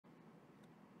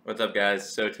What's up, guys?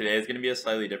 So today is going to be a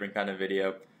slightly different kind of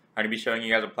video. I'm going to be showing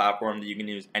you guys a platform that you can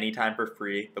use anytime for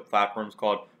free. The platform is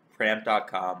called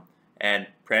Pramp.com, and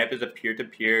Pramp is a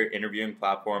peer-to-peer interviewing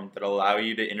platform that allow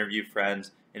you to interview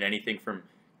friends in anything from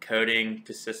coding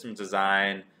to systems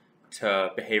design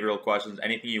to behavioral questions.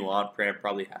 Anything you want, Pramp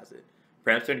probably has it.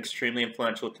 Pramp's been extremely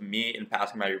influential to me in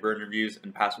passing my reverse interviews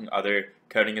and passing other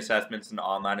coding assessments and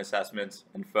online assessments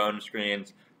and phone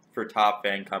screens for top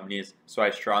FAANG companies, so I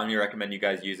strongly recommend you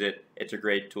guys use it. It's a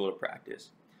great tool to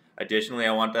practice. Additionally,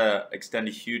 I want to extend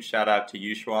a huge shout out to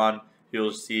Yuxuan, who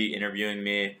you'll see interviewing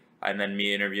me and then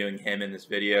me interviewing him in this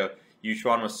video.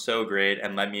 Yuxuan was so great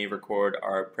and let me record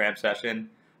our Pramp session,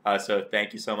 so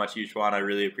thank you so much, Yuxuan. I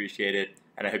really appreciate it,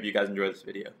 and I hope you guys enjoy this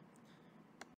video.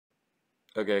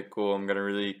 Okay, cool. I'm going to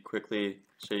really quickly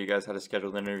show you guys how to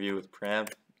schedule an interview with Pramp.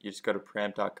 You just go to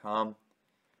Pramp.com.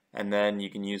 And then you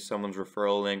can use someone's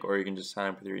referral link, or you can just sign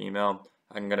up with your email.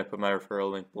 I'm going to put my referral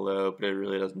link below, but it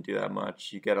really doesn't do that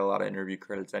much. You get a lot of interview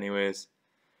credits anyways.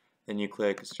 Then you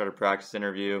click start a practice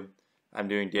interview. I'm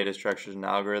doing data structures and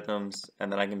algorithms,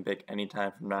 and then I can pick any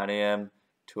time from 9 a.m.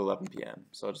 to 11 p.m.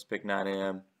 So I'll just pick 9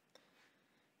 a.m.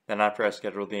 Then after I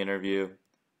schedule the interview,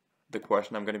 the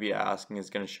question I'm going to be asking is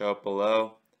going to show up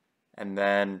below, and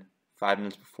then 5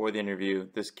 minutes before the interview,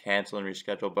 this cancel and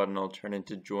reschedule button will turn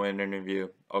into join an interview.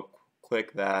 I'll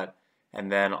click that,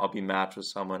 and then I'll be matched with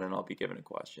someone and I'll be given a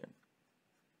question.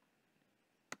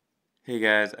 Hey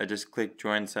guys, I just clicked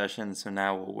join session, so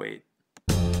now we'll wait.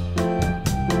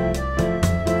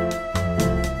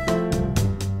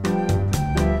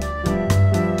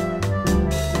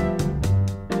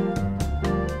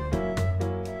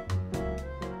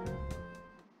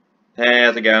 Hey,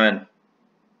 how's it going?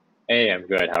 Hey, I'm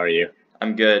good. How are you?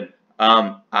 I'm good.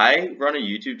 I run a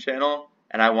YouTube channel,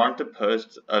 and I wanted to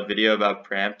post a video about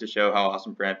Pramp to show how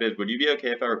awesome Pramp is. Would you be okay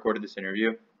if I recorded this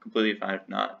interview? Completely fine if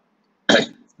not.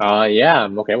 Yeah,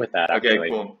 I'm okay with that, actually. Okay,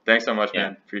 cool. Thanks so much,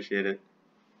 man. Appreciate it.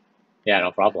 Yeah,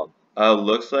 no problem.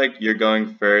 Looks like you're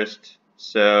going first,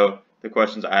 so the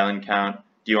question's island count.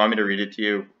 Do you want me to read it to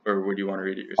you, or would you want to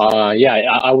read it yourself? Yeah,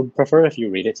 I would prefer if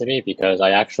you read it to me, because I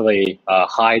actually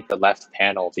hide the left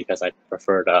panel because I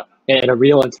prefer to. In a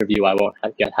real interview, I won't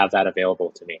have that available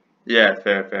to me. Yeah,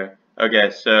 fair. Okay,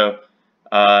 so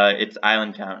it's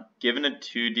island count. Given a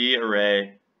 2D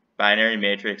array binary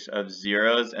matrix of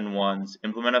zeros and ones,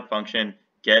 implement a function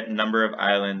get number of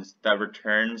islands that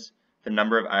returns the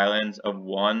number of islands of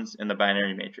ones in the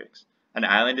binary matrix. An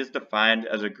island is defined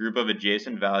as a group of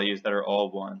adjacent values that are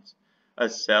all ones. A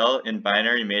cell in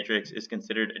binary matrix is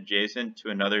considered adjacent to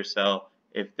another cell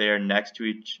if they are next to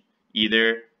each,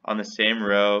 either on the same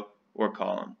row or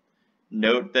column.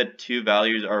 Note that two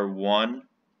values of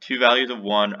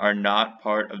 1 are not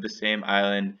part of the same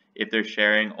island if they're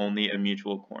sharing only a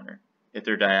mutual corner, if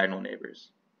they're diagonal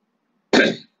neighbors.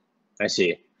 I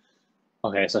see.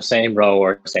 Okay, so same row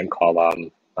or same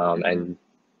column, and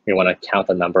we want to count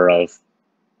the number of.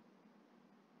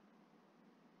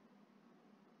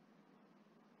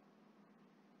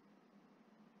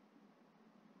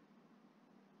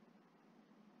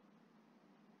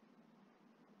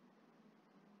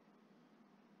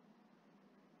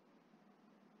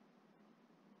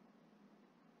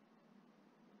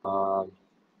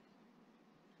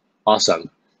 Awesome.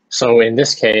 So in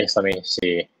this case, let me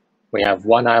see. We have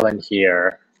one island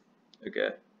here. Okay.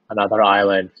 Another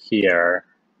island here.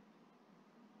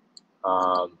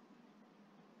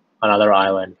 Another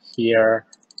island here.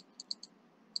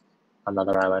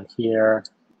 Another island here,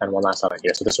 and one last island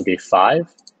here. So this would be 5.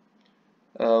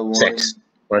 6.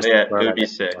 It would be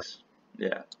 6.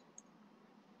 Yeah.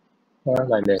 Where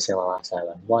am I missing my last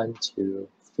island? 1, 2,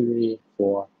 3,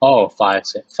 4. Oh, 5,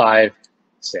 6. 5,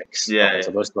 6. Yeah. Okay,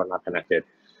 so those two are not connected.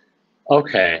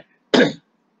 Okay.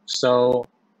 So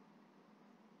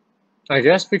I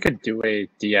guess we could do a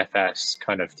DFS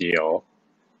kind of deal.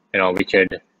 We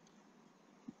could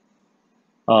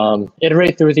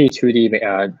iterate through the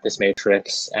 2D this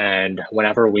matrix, and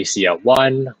whenever we see a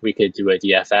 1, we could do a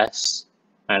DFS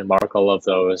and mark all of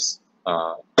those,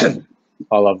 all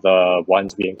of the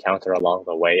ones we encounter along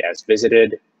the way as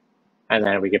visited, and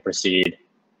then we could proceed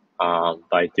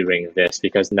by doing this,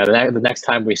 because the next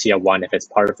time we see a 1, if it's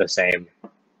part of the same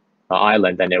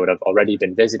island, then it would have already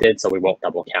been visited, so we won't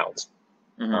double count.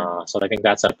 So I think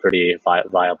that's a pretty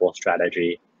viable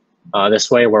strategy. This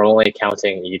way, we're only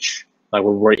counting each.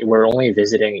 We're only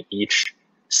visiting each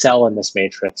cell in this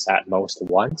matrix at most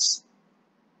once,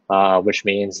 which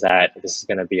means that this is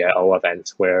going to be an O of n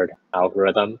squared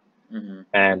algorithm,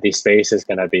 and the space is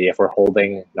going to be, if we're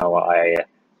holding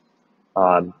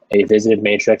a visited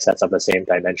matrix that's of the same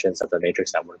dimensions of the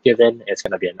matrix that we're given, it's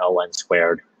going to be an O n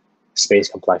squared space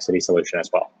complexity solution as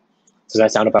well. Does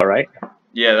that sound about right?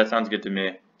 Yeah, that sounds good to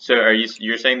me. So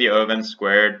you're saying the O of n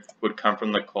squared would come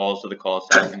from the calls to the call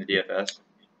stack in the DFS?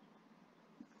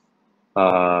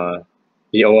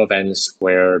 The O of n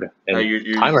squared in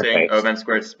you're saying O of n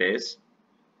squared space?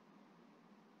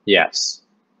 Yes.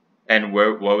 And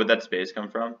what would that space come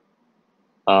from?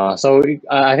 So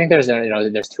I think there's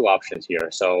there's two options here.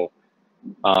 So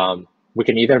we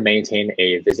can either maintain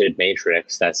a visited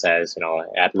matrix that says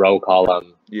at row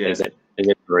column is it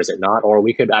or is it not, or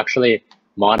we could actually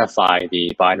modify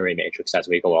the binary matrix as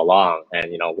we go along,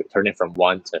 and we turn it from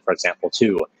 1 to, for example,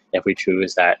 2 if we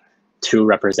choose that 2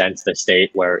 represents the state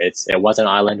where it was an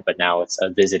island, but now it's a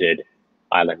visited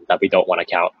island that we don't want to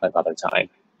count another time.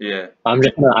 Yeah. I'm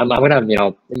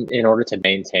gonna in order to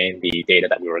maintain the data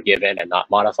that we were given and not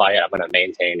modify it, I'm gonna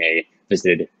maintain a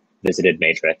visited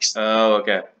matrix. Oh,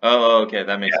 okay. Oh, okay.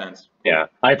 That makes sense. Cool. Yeah,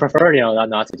 I prefer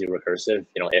not to do recursive.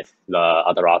 If the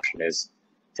other option is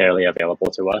fairly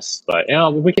available to us, but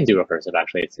we can do recursive.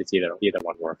 Actually, it's either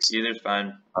one works. Either's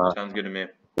fine. Sounds good to me.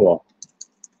 Cool.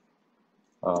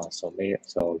 So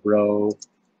row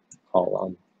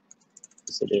column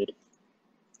visited.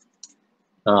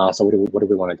 So what do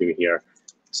we want to do here?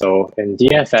 So in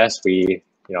DFS, we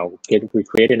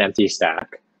create an empty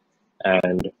stack,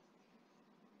 and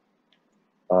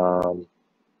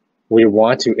we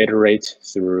want to iterate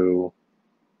through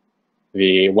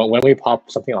when we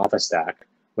pop something off a stack,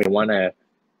 we want to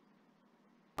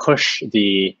push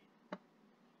the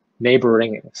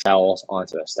neighboring cells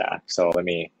onto the stack. So let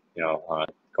me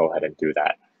go ahead and do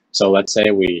that. So let's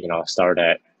say we start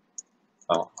at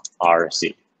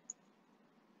RC.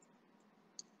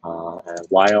 And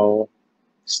while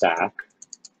stack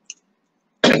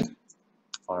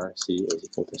RC is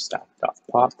equal to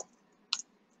stack.pop.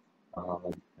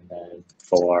 And then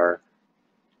for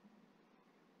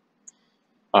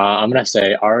I'm gonna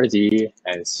say RD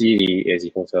and CD is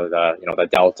equal to the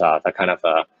delta, the kind of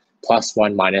the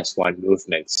 +1 -1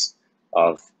 movements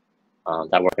of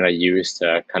that we're gonna use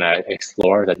to kind of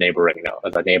explore the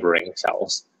neighboring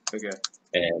cells. Okay.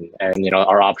 And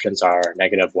our options are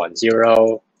 -1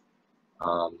 0,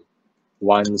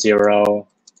 1 0,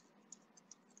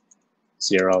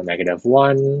 0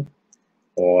 -1,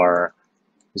 or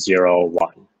 0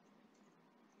 1.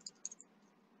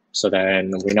 So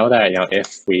then we know that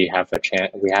if we have a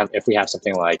chance, if we have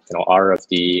something like R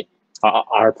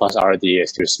plus RD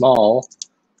is too small,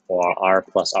 or R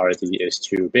plus RD is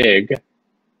too big.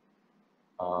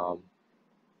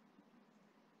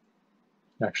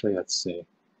 Actually, let's see.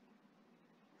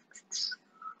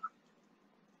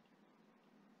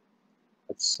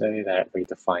 Let's say that we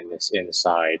define this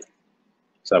inside,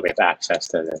 so that we have access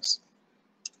to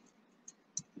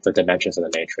the dimensions of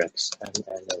the matrix, and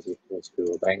is equal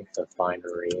to length of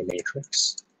binary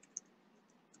matrix.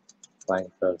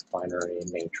 Length of binary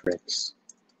matrix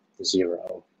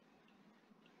 0.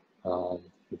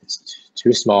 If it's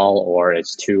too small, or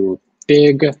it's too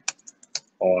big,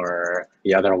 or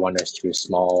the other one is too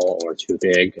small or too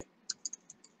big,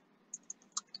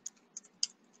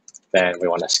 then we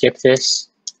want to skip this.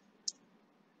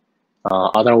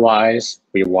 Otherwise,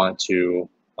 we want to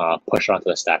push onto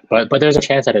the stack, but there's a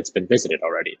chance that it's been visited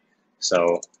already.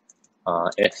 So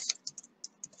if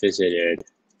visited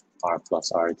R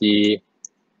plus RD,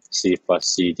 C plus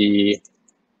CD,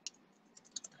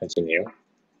 continue.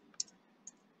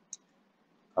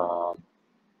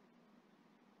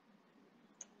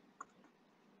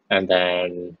 And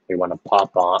then we want to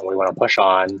push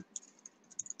on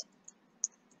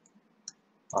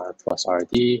R plus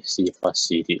RD, C plus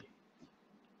CD.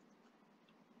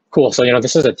 Cool, so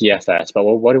this is a DFS, but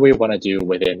what do we want to do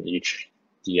within each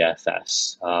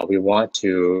DFS? We want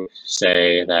to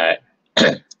say that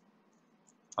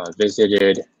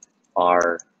visited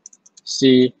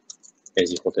RC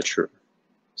is equal to true.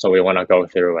 So we want to go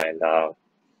through and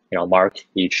mark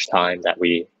each time that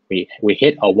we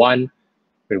hit a 1.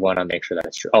 We want to make sure that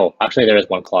it's true. Oh, actually, there is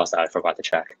one clause that I forgot to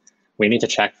check. We need to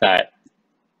check that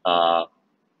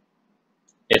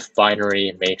if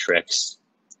binary matrix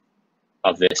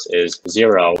of this is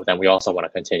 0, then we also want to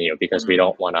continue, because we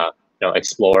don't want to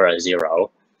explore a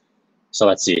 0. So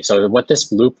let's see. So what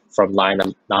this loop from line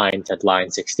 9 to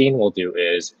line 16 will do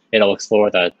is it'll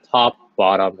explore the top,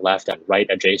 bottom, left, and right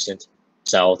adjacent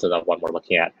cell to the one we're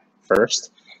looking at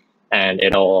first, and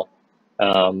it'll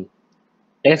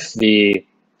if the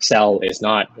cell is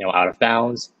not out of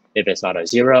bounds, if it's not a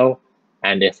 0,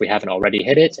 and if we haven't already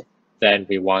hit it, then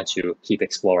we want to keep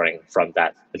exploring from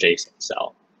that adjacent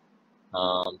cell.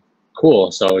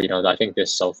 Cool. So I think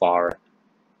this so far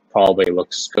probably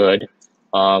looks good.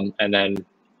 And then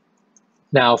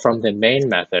Now, from the main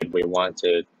method, we want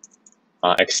to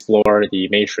explore the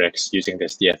matrix using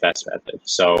this DFS method.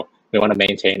 So we want to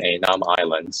maintain a num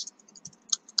islands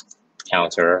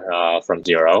counter from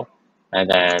 0, and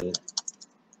then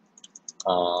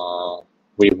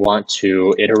we want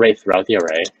to iterate throughout the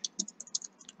array,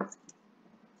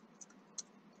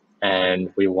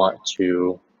 and we want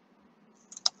to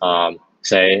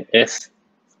say if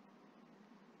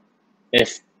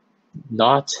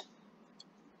not,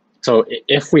 so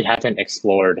if we haven't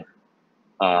explored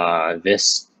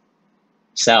this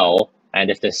cell,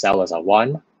 and if this cell is a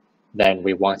 1, then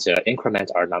we want to increment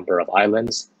our number of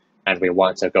islands, and we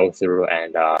want to go through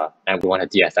and we want to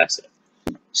DFS it.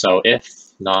 So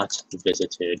if not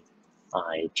visited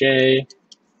ij,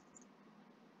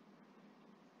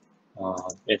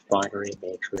 if binary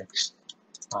matrix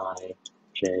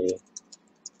ij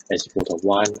is equal to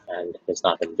 1 and has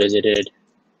not been visited,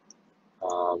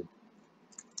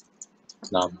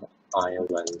 num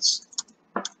islands,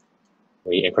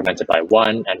 we increment it by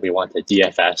 1, and we want to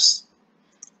DFS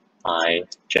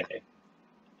ij.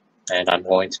 And I'm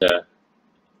going to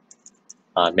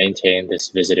maintain this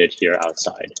visited here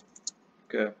outside.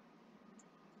 Okay.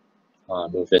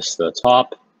 Move this to the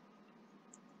top.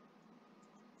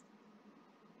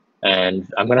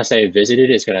 And I'm going to say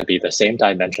visited is going to be the same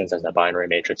dimensions as the binary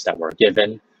matrix that we're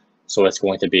given. So it's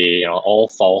going to be all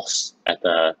false at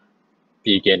the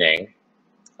beginning.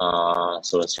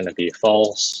 So it's going to be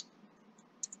false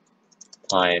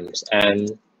times n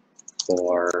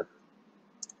for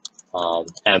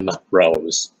m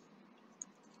rows.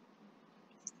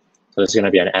 So this is going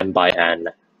to be an m by n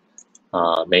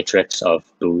matrix of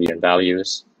Boolean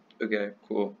values. Okay,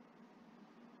 cool.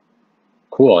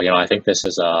 Cool. I think this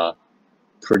is a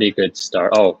pretty good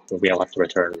start. Oh, we have to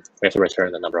return. We have to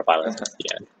return the number of islands at the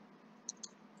end.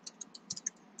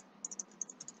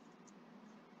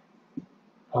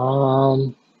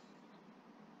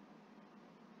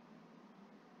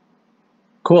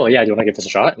 Cool. Yeah. Do you want to give this a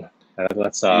shot?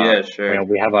 Let's. Yeah, sure.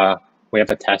 We have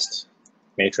a test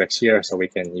matrix here, so we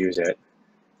can use it.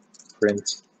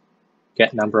 Print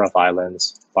get number of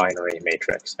islands binary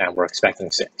matrix, and we're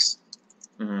expecting 6.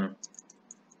 Mm-hmm.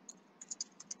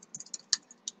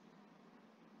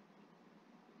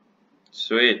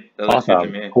 Sweet. That looks good to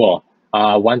me. Cool.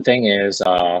 One thing is,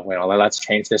 let's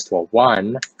change this to a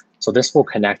 1. So this will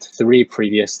connect 3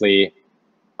 previously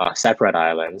separate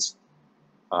islands.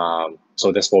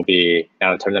 So this will be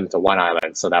now turn them into 1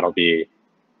 island. So that'll be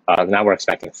now we're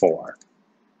expecting 4.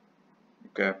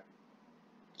 Okay.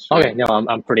 Sweet. Okay. No,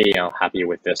 I'm pretty happy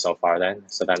with this so far. Then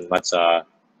let's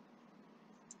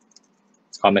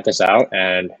comment this out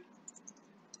and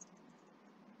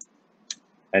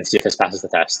see if this passes the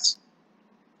tests.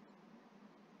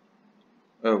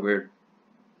 Oh, weird.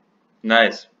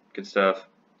 Nice. Good stuff.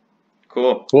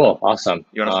 Cool. Cool. Awesome.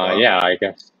 You want to swap? Yeah, I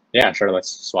guess. Yeah, sure. Let's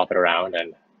swap it around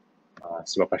and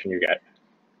see what question you get.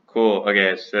 Cool.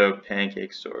 Okay, so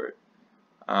pancake sort.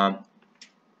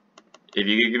 If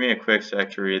you could give me a quick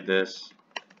sec to read this.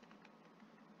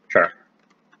 Sure.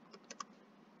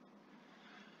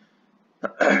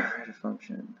 Write a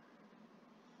function.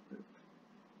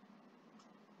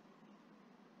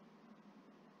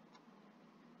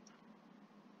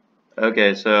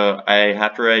 Okay, so I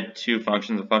have to write 2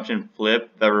 functions. A function flip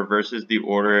that reverses the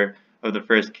order of the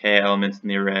first k elements in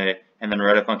the array, and then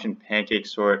write a function pancake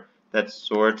sort that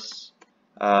sorts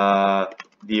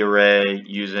the array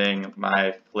using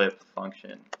my flip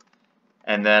function.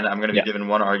 And then I'm going to be given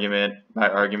 1 argument. My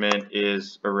argument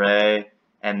is array,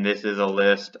 and this is a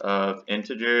list of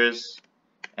integers.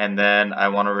 And then I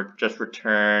want to just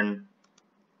return.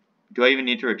 Do I even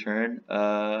need to return?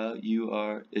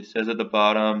 It says at the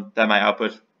bottom that my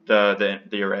output's the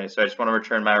array. So I just want to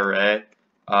return my array.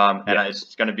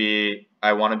 It's going to be,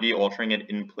 I want to be altering it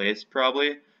in place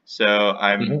probably. So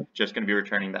I'm just going to be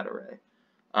returning that array.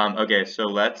 Okay, so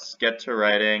let's get to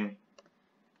writing.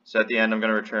 So at the end, I'm going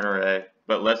to return array.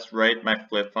 But let's write my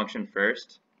flip function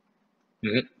first.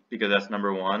 Because that's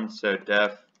number 1. So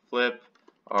def flip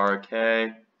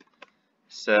rk.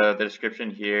 So the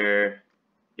description here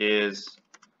is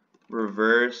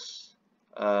reverse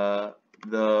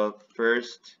the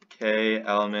first k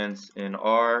elements in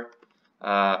R.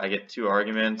 I get 2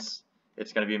 arguments.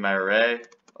 It's going to be my array,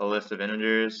 a list of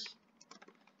integers,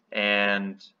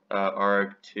 and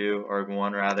arg2,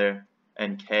 arg1 rather,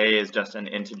 and k is just an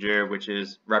integer which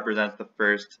represents the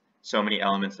first so many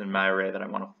elements in my array that I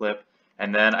want to flip,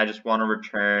 and then I just want to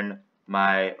return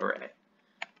my array.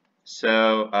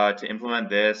 So to implement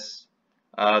this,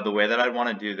 the way that I want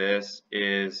to do this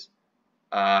is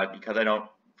because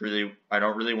really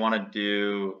want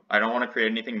to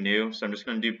create anything new, so I'm just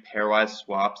going to do pairwise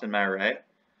swaps in my array.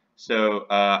 So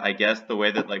I guess the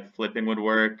way that like flipping would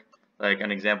work, like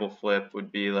an example flip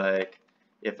would be like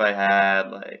if I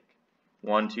had like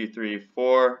 1, 2, 3,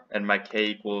 4, and my k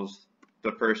equals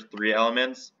the first 3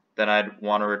 elements, then I'd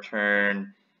want to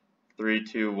return 3,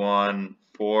 2, 1,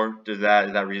 4. Is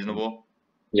that reasonable?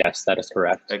 Yes, that is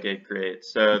correct. Okay, great.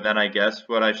 So then I guess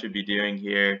what I should be doing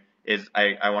here is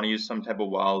I want to use some type of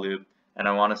while loop, and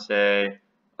I want to say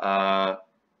I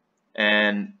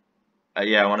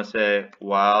want to say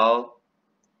while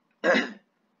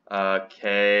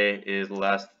k is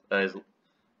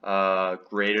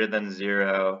greater than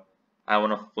 0, I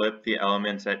want to flip the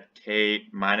elements at k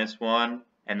minus 1,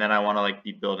 and then I want to like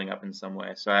be building up in some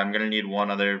way. So I'm going to need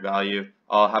one other value.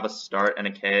 I'll have a start and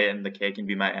a k, and the k can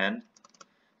be my end.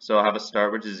 So I'll have a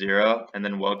start which is 0, and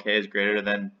then while k is greater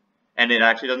than, and it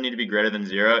actually doesn't need to be greater than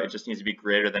 0, it just needs to be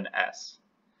greater than s.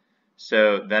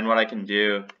 So then what I can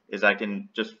do is I can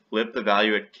just flip the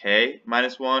value at k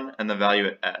minus 1 and the value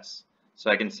at s. So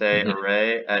I can say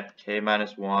array at k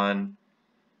minus 1,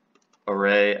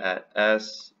 array at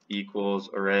s equals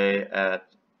array at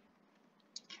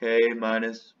k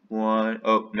minus 1.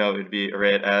 Oh, no, it would be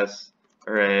array at s,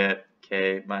 array at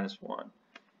k minus 1.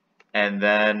 And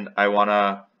then I want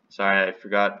to, sorry, I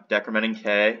forgot decrementing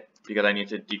k because I need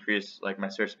to decrease like my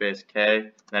search space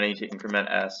k, then I need to increment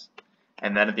s.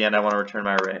 And then at the end I want to return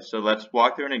my array. So let's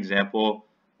walk through an example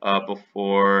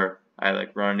before I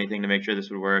like run anything to make sure this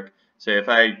would work. So if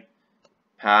I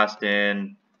passed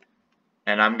in,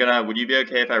 and would you be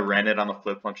okay if I ran it on the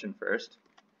flip function first?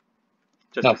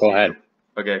 No, go ahead.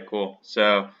 Okay, cool.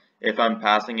 So if I'm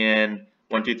passing in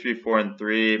 1, 2, 3, 4, and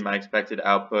 3, my expected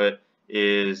output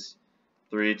is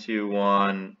 3, 2,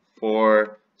 1,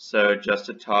 4. So just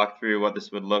to talk through what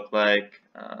this would look like,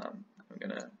 I'm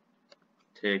going to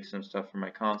take some stuff from my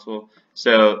console.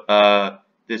 So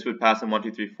this would pass in 1,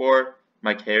 2, 3, 4.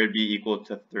 My k would be equal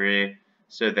to 3.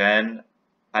 So then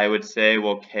I would say,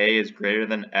 well, k is greater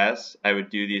than s. I would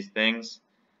do these things.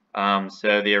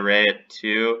 So the array at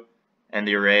 2 and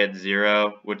the array at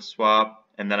 0 would swap,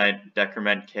 and then I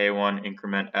decrement k1,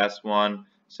 increment s1.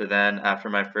 So then after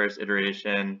my first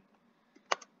iteration,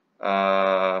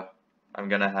 I'm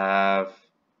going to have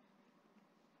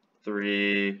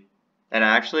 3, and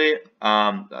actually, so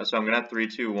I'm going to have 3,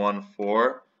 2, 1,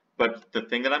 4. But the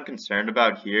thing that I'm concerned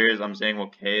about here is I'm saying, well,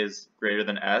 k is greater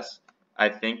than s. I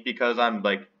think because I'm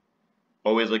like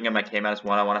always looking at my k minus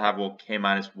 1, I want to have, well, k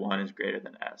minus 1 is greater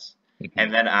than s.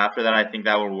 And then after that, I think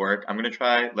that will work. I'm going to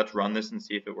try, let's run this and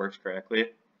see if it works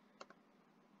correctly.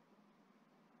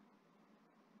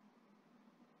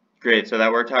 Great, so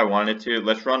that worked how I wanted it to.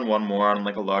 Let's run one more on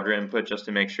like a larger input just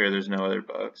to make sure there's no other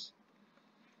bugs.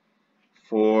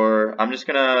 I'm just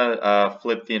going to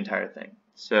flip the entire thing.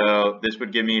 So this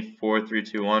would give me 4, 3,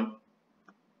 2, 1.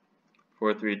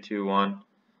 4, 3, 2, 1.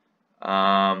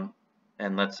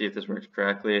 And let's see if this works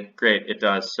correctly. Great, it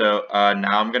does. So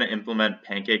now I'm going to implement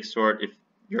pancake sort. If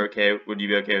you're okay, would you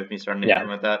be okay with me starting to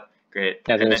implement that? Great.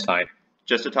 Yeah, that's fine.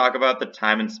 Just to talk about the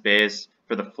time and space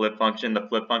for the flip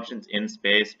function's in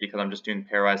space because I'm just doing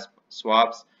pairwise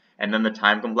swaps. And then the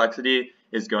time complexity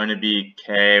is going to be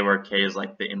k, where k is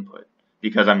like the input,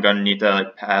 because I'm going to need to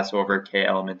like pass over k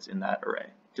elements in that array.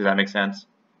 Does that make sense?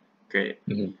 Great.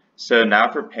 So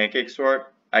now for pancake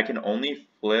sort, I can only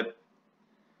flip.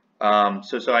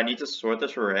 So I need to sort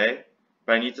this array,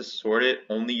 but I need to sort it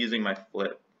only using my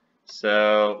flip.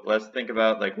 So let's think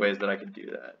about like ways that I could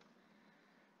do that.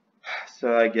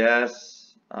 So I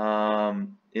guess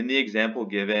in the example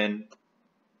given,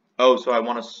 so I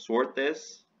want to sort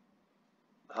this.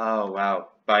 Oh wow,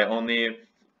 by only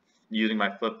using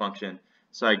my flip function.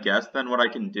 So I guess then what I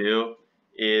can do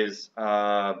is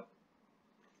I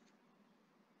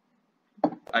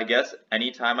guess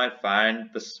anytime I find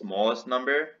the smallest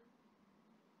number,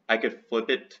 I could flip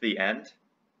it to the end.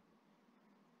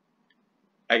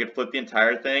 I could flip the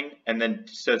entire thing, and then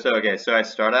so I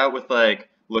start out with like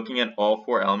looking at all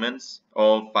 4 elements,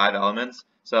 all 5 elements.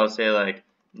 So I'll say like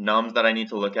nums that I need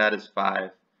to look at is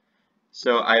 5.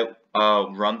 So I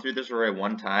run through this array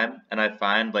one time, and I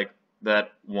find like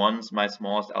that 1's my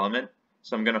smallest element.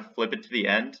 So I'm gonna flip it to the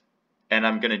end, and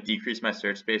I'm gonna decrease my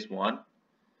search space 1.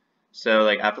 So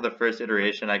like after the first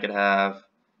iteration, I could have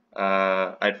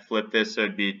I'd flip this, so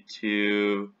it'd be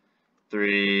 2,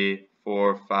 3,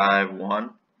 4, 5, 1.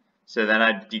 So then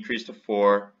I'd decrease to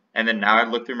 4, and then now I'd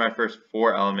look through my first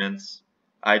 4 elements.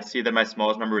 I'd see that my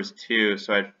smallest number is 2,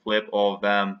 so I'd flip all of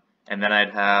them, and then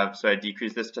I'd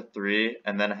decrease this to 3,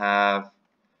 and then have,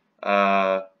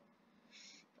 I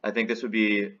think this would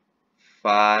be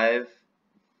 5,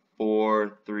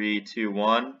 4, 3, 2,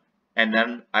 1, and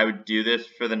then I would do this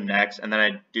for the next, and then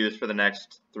I'd do this for the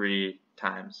next 3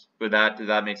 times. Does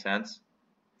that make sense?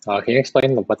 Can you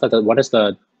explain what is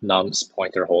the nums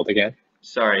pointer hold again?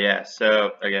 Sorry, yeah.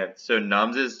 So again, so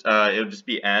nums is it would just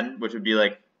be n, which would be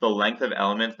like the length of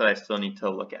elements that I still need to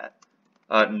look at.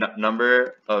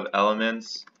 Number of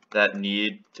elements that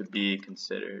need to be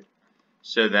considered.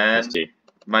 So then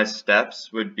my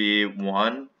steps would be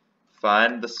 1,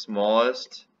 find the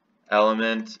smallest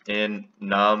element in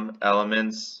num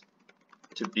elements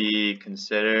to be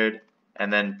considered,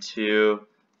 and then 2,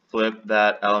 flip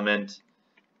that element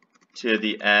to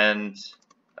the end,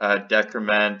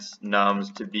 decrement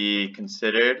nums to be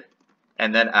considered,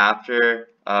 and then after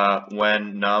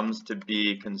when nums to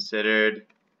be considered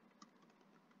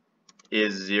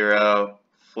is 0,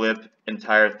 flip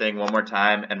entire thing one more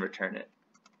time and return it.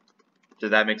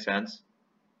 Does that make sense?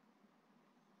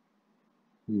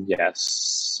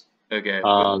 Yes. Okay.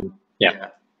 Yeah.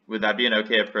 Would that be an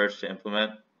okay approach to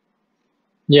implement?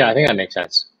 Yeah, I think that makes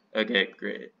sense. Okay,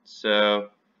 great. So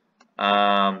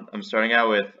I'm starting out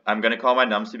with, I'm going to call my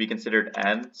nums to be considered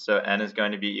n, so n is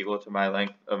going to be equal to my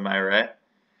length of my array.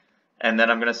 And then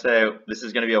I'm going to say this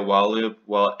is going to be a while loop.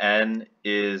 While n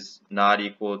is not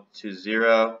equal to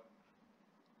 0,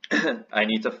 I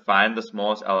need to find the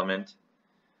smallest element,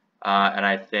 and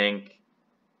I think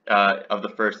of the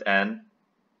first n.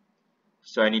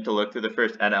 So I need to look through the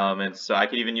first n elements. So I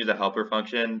could even use a helper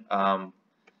function,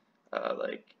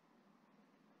 like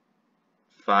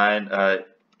find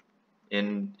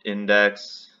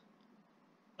index.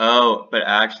 Oh, but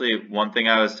actually, one thing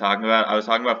I was talking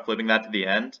about flipping that to the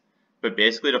end. But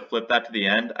basically, to flip that to the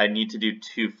end, I need to do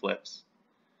 2 flips.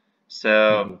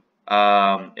 So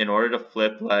in order to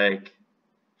flip, like,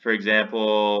 for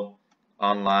example,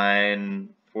 on line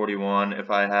 41, if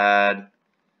I had,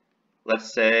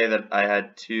 let's say that I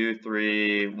had 2,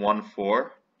 3, 1,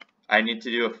 4, I need to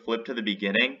do a flip to the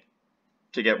beginning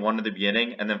to get 1 to the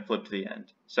beginning, and then flip to the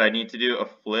end. So I need to do a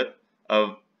flip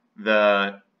of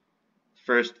the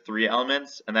first 3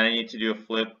 elements, and then I need to do a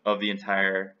flip of the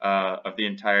entire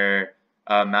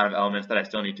amount of elements that I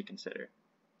still need to consider.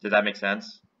 Does that make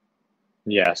sense?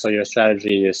 Yeah. So your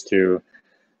strategy is to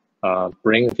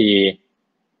bring the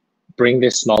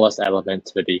smallest element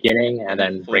to the beginning, and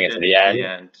then bring it to the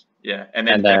end. Yeah, and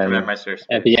then decrement my search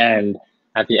space.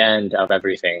 At the end of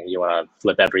everything, you want to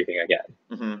flip everything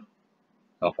again.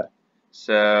 Okay.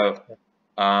 So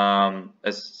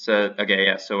okay,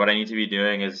 yeah. So what I need to be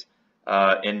doing is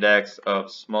index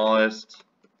of smallest,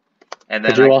 and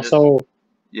then could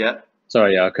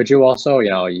you also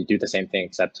you do the same thing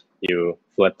except you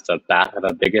flip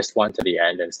the biggest one to the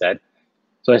end instead.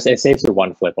 So it saves you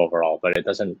 1 flip overall, but it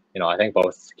doesn't. I think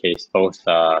both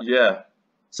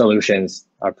solutions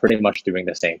are pretty much doing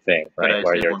the same thing, right?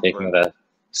 Where you're taking the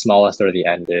smallest or the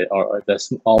end, or the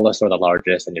smallest or the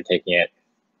largest, and you're taking it,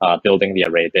 building the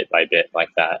array bit by bit like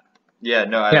that. Yeah,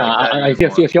 no, I feel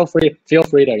free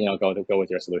to go with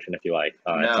your solution if you like.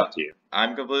 It's up to you.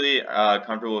 I'm completely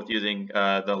comfortable with using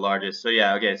the largest. So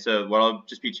yeah, okay. So what I'll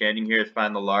just be changing here is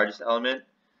find the largest element.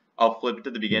 I'll flip it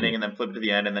to the beginning and then flip it to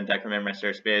the end and then decrement my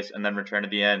search space and then return to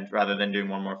the end rather than doing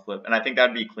 1 more flip. And I think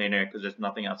that'd be cleaner because there's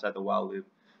nothing outside the while loop.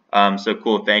 So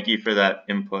cool. Thank you for that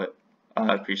input.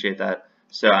 I appreciate that.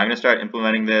 So I'm gonna start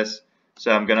implementing this.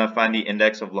 So I'm gonna find the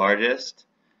index of largest.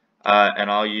 And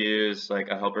I'll use like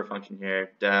a helper function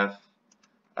here, def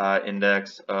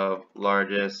index of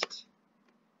largest,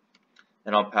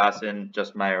 and I'll pass in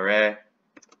just my array.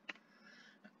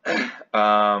 And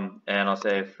I'll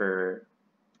say for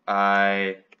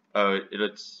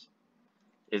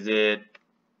is it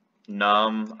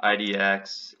num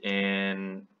idx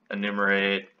in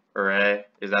enumerate array?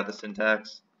 Is that the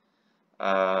syntax?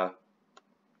 It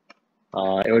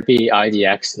would be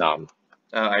idx num.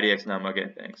 Oh, idx num. Okay,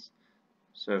 thanks.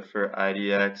 So for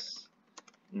idx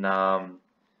num,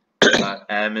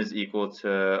 m is equal to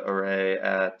array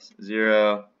at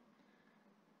 0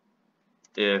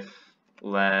 if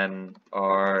len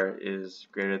r is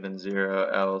greater than 0,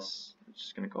 else I'm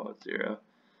just going to call it 0.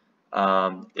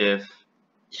 If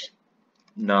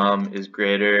num is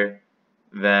greater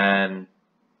than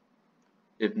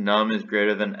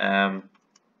m,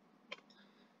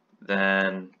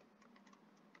 then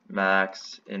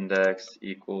max index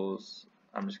equals,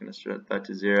 I'm just going to set that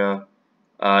to 0.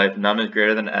 If num is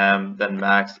greater than m, then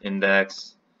max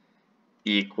index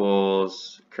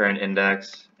equals current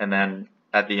index, and then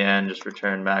at the end just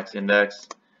return max index.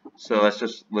 So let's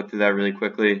just look through that really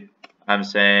quickly. I'm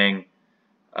saying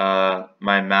my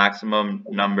maximum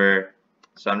number,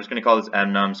 so I'm just going to call this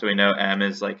m num so we know m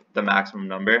is like the maximum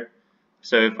number.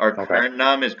 So if our Okay. current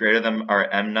num is greater than our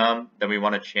m num, then we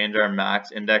want to change our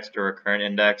max index to our current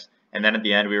index, and then at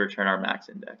the end we return our max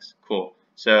index. Cool.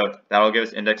 So that'll give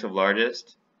us index of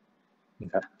largest.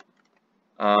 Okay.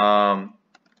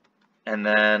 And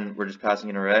then we're just passing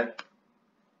an array.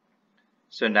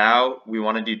 So now we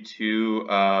want to do two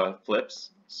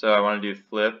flips. So I want to do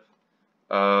flip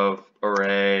of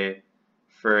array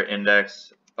for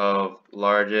index of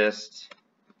largest,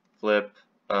 flip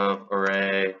of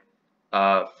array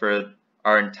for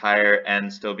our entire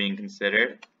n still being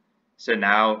considered. So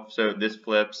now, this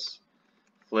flips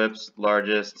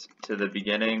largest to the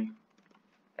beginning,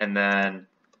 and then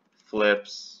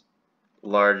flips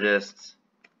largest,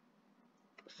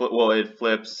 it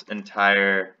flips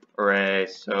entire array,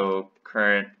 so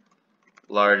current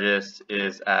largest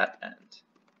is at end.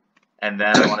 And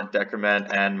then I want to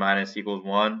decrement n minus equals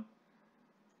 1.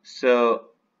 So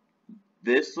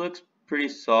this looks pretty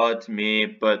solid to me,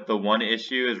 but the one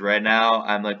issue is right now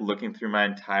I'm like looking through my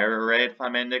entire array to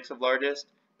find my index of largest,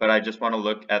 but I just want to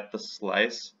look at the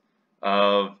slice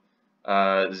of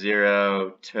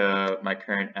 0 to my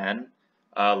current n.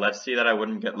 Let's see that I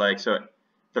wouldn't get like, so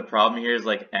the problem here is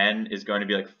like n is going to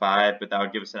be like 5, but that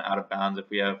would give us an out of bounds if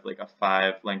we have like a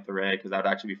 5 length array, because that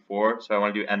would actually be 4. So I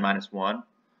want to do n minus 1.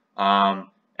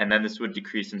 And then this would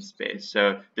decrease in space.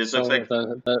 So this looks like...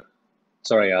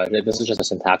 Sorry, this is just a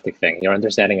syntactic thing. Your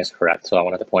understanding is correct. So I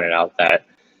wanted to point it out that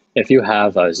if you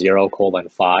have a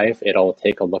 0:5, it'll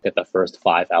take a look at the first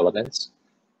 5 elements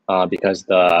because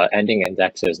the ending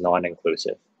index is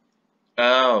non-inclusive.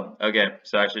 Oh, okay.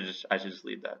 So I should just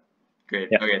leave that. Great.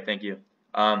 Yeah. Okay, thank you.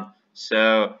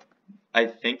 So I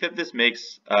think that this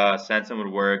makes sense and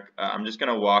would work. I'm just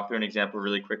gonna walk through an example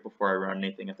really quick before I run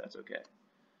anything, if that's okay.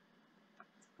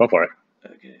 Go for it.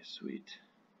 Okay, sweet.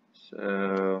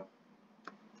 So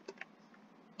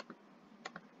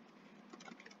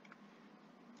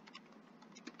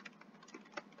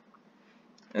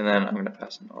and then I'm gonna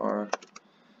pass an R.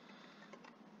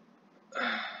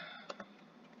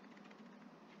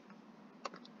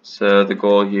 So the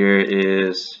goal here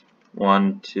is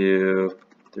 1, 2,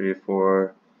 3,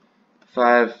 4,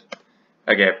 5.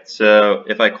 Okay, so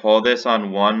if I call this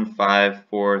on 1, 5,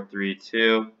 4, 3,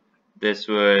 2, this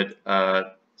would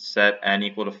set n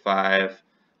equal to 5.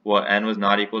 Well, n was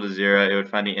not equal to 0. It would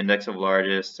find the index of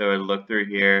largest. So it would look through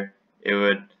here. It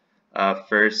would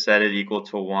first set it equal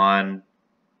to 1.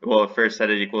 Well, first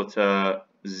set it equal to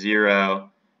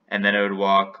 0. And then it would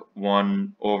walk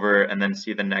 1 over and then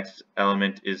see the next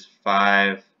element is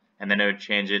 5. And then it would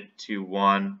change it to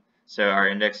 1. So our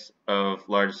index of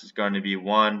largest is going to be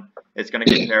 1. It's going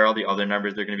to compare all the other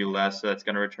numbers. They're going to be less, so that's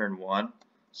going to return 1.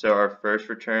 So our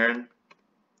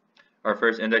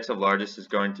first index of largest is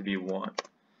going to be 1.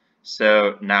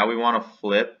 So now we want to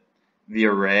flip the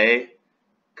array,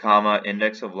 comma,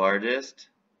 index of largest.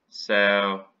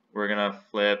 So we're going to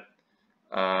flip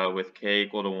with k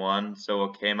equal to 1. So well,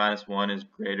 k minus 1 is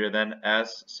greater than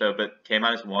s. So, but k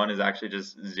minus 1 is actually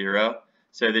just 0.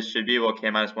 So this should be, well, k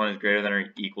minus 1 is greater than or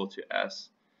equal to s.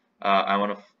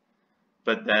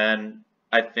 But then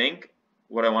I think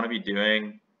what I want to be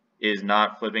doing is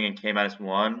not flipping in k minus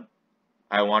 1.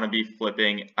 I want to be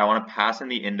flipping, I want to pass in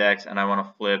the index and I want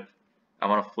to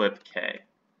flip k.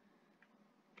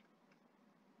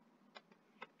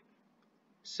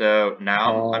 So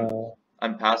now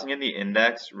I'm passing in the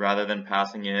index rather than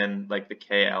passing in like the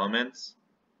k elements.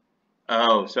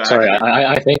 Oh, so sorry, actually,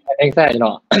 I think that, you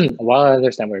know, while I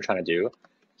understand what you're trying to do,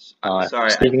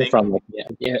 sorry, speaking from like,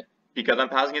 because I'm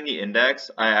passing in the index,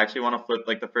 I actually want to flip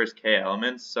like the first k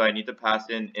elements, so I need to pass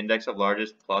in index of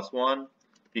largest plus 1,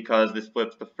 because this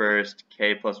flips the first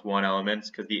k plus 1 elements,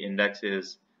 because the index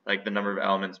is like the number of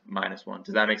elements minus 1.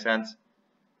 Does that make sense?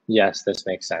 Yes, this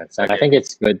makes sense. And okay. I think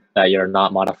it's good that you're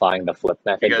not modifying the flip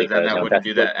method, because then that wouldn't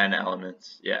do the n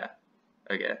elements. Yeah.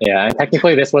 Okay. Yeah, and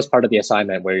technically this was part of the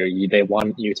assignment where they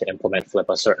want you to implement flip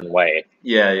a certain way.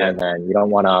 Yeah, yeah. And then you don't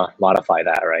want to modify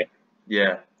that, right?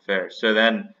 Yeah, fair. So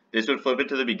then this would flip it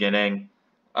to the beginning.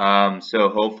 So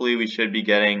hopefully we should be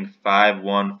getting 5,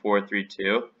 1, 4, 3,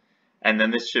 2. And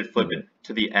then this should flip it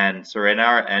to the end. So right now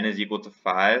our n is equal to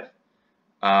 5.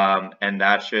 And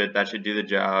that should do the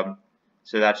job.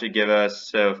 So that should give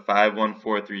us 5, 1,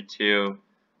 4, 3, 2.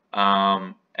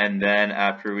 And then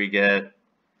after we get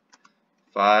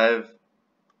 5,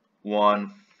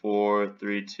 1, 4,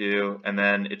 3, 2, and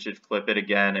then it should flip it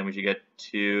again, and we should get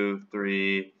 2,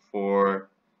 3, 4,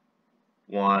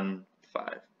 1,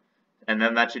 5. And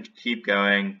then that should keep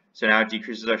going. So now it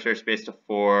decreases our search space to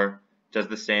 4, does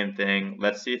the same thing.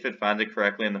 Let's see if it finds it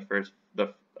correctly in the first,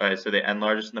 so the n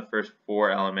largest in the first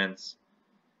 4 elements.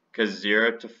 because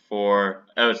 0 to 4,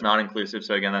 oh, it's not inclusive,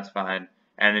 so again, that's fine.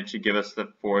 And it should give us the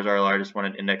 4 is our largest one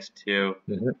at index 2.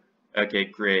 Okay,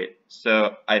 great.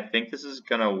 So I think this is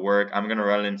going to work. I'm going to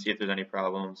run it and see if there's any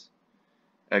problems.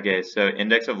 Okay, so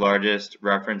index of largest,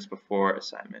 reference before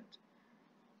assignment.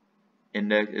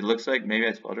 Index, it looks like maybe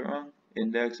I spelled it wrong.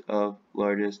 Index of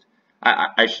largest.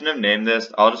 I shouldn't have named this.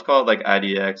 I'll just call it like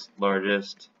IDX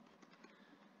largest.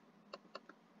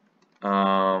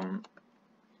 And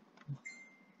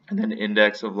then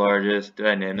index of largest. Did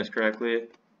I name this correctly?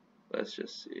 Let's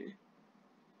just see.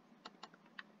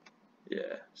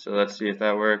 Yeah, so let's see if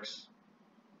that works.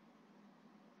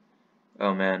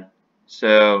 Oh man.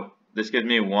 So this gives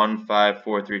me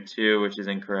 15432, which is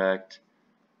incorrect.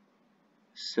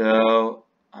 So,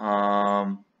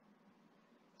 sorry,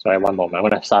 one moment. I'm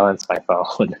gonna silence my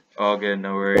phone. All good,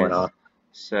 no worries.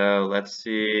 So let's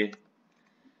see.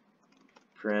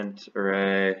 Print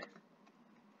array.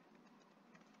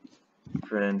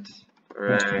 Print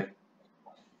array.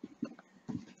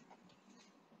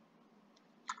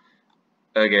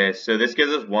 Okay, so this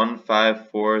gives us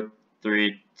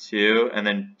 15432 and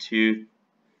then 2.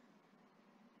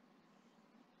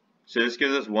 So this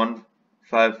gives us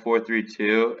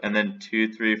 15432 and then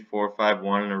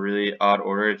 23451 in a really odd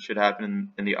order. It should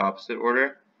happen in the opposite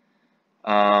order.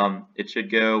 It should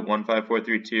go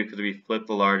 15432 because we flipped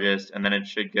the largest, and then it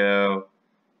should go.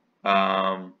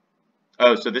 Oh,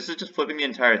 so this is just flipping the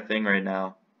entire thing right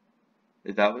now.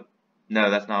 Is that what? No,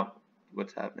 that's not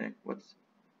what's happening. What's?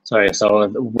 Sorry, so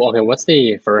okay, what's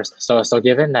the first, so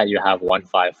given that you have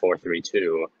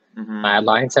 15432, at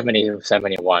line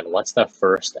 71, what's the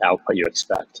first output you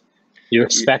expect? You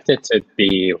expect it to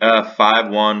be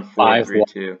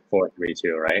 51432.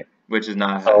 51432, right? Which is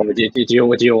not so happening. do you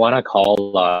want to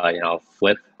call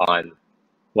flip on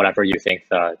whatever you think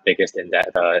the biggest index,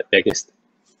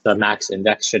 the max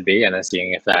index should be, and then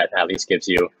seeing if that at least gives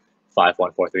you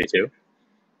 51432?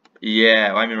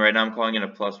 Yeah, I mean right now I'm calling it a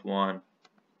 +1.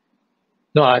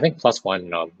 No, I think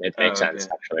 +1. It makes sense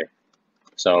actually.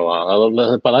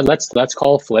 So, but let's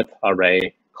call flip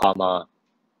array comma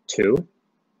 2,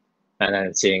 and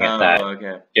then seeing if that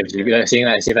gives you see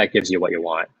if that gives you what you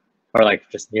want, or like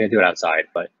just you can do it outside,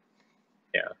 but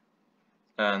yeah.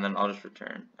 And then I'll just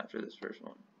return after this first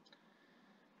one.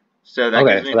 So that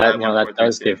okay, gives me so that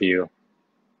does give you,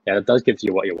 that does give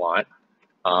you what you want.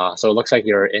 So it looks like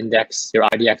your index, your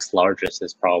IDX largest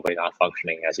is probably not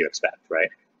functioning as you expect, right?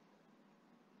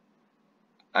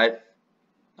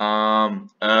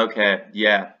 Okay,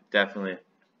 yeah, definitely.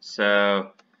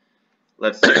 So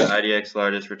let's see what IDX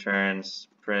largest returns.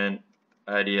 Print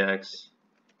IDX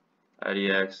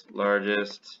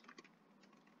largest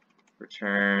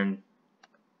return.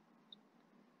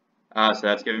 So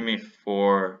that's giving me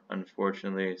 4,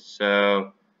 unfortunately.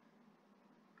 So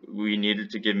we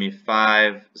needed to give me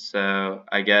 5. So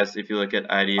I guess if you look at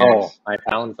IDX. Oh, I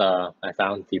found the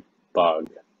bug.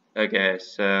 Okay,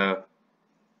 so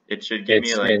it should give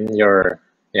me like.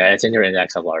 It's in your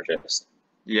index of largest.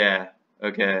 Yeah.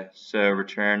 Okay. So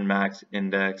return max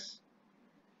index.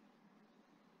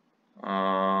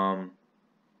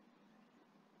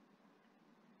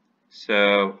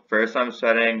 So first I'm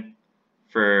setting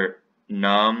for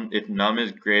num, if num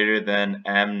is greater than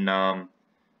mnum,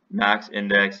 max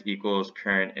index equals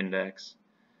current index.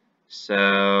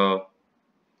 So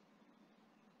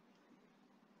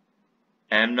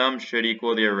mnum should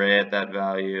equal the array at that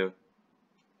value.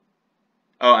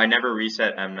 Oh, I never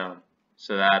reset mnum,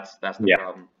 so that's the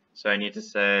problem. So I need to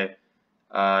say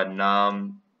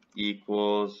num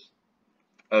equals.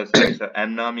 Oh, sorry. So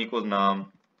mnum equals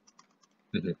num.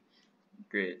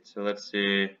 Great. So let's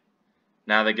see.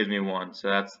 Now that gives me 1. So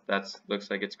that's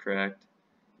looks like it's correct.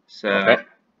 So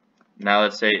now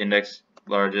let's say index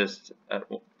largest at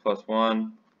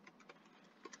 +1.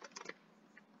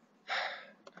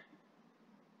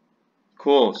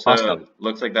 Cool. So awesome.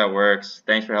 Looks like that works.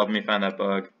 Thanks for helping me find that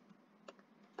bug.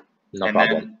 No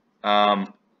problem.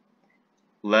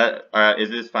 Then is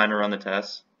this fine to run the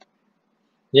test?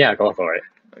 Yeah, go for it.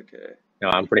 Okay. No,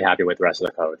 I'm pretty happy with the rest of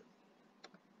the code.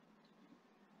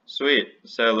 Sweet.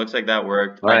 So it looks like that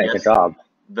worked. All right, good job.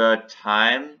 The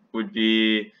time would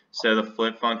be, so the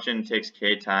flip function takes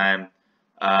k time,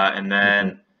 and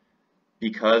then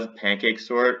because pancake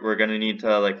sort, we're gonna need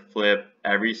to like flip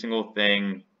every single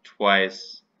thing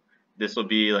twice. This will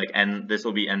be like n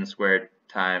squared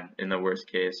time in the worst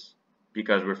case,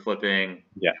 because we're flipping.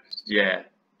 Yeah. Yeah.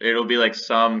 It'll be like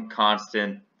some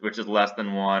constant which is less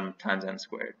than 1 times n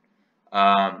squared.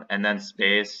 And then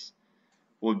space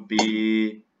would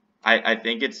be, I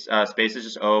think it's space is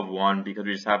just O of 1 because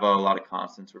we just have a lot of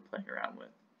constants we're playing around with.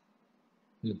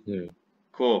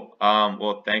 Cool. Cool.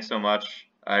 Well, thanks so much.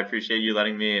 I appreciate you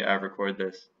letting me record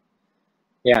this.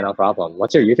 Yeah, no problem.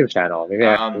 What's your YouTube channel? Maybe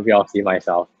I'll see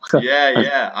myself.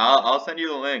 Yeah. I'll send you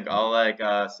the link. I'll like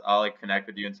connect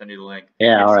with you and send you the link.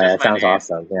 Yeah, all It's right. just That my sounds name.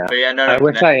 awesome. Yeah. But yeah, no, I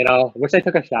wish connect. wish I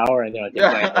took a shower and did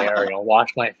my hair, wash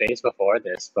my face before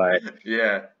this, but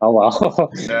Yeah. oh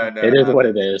well. No, It it is what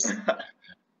it happens. is.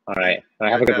 All right.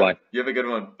 Have a But good no, one. you have a good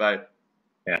one. Bye.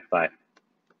 Yeah, bye.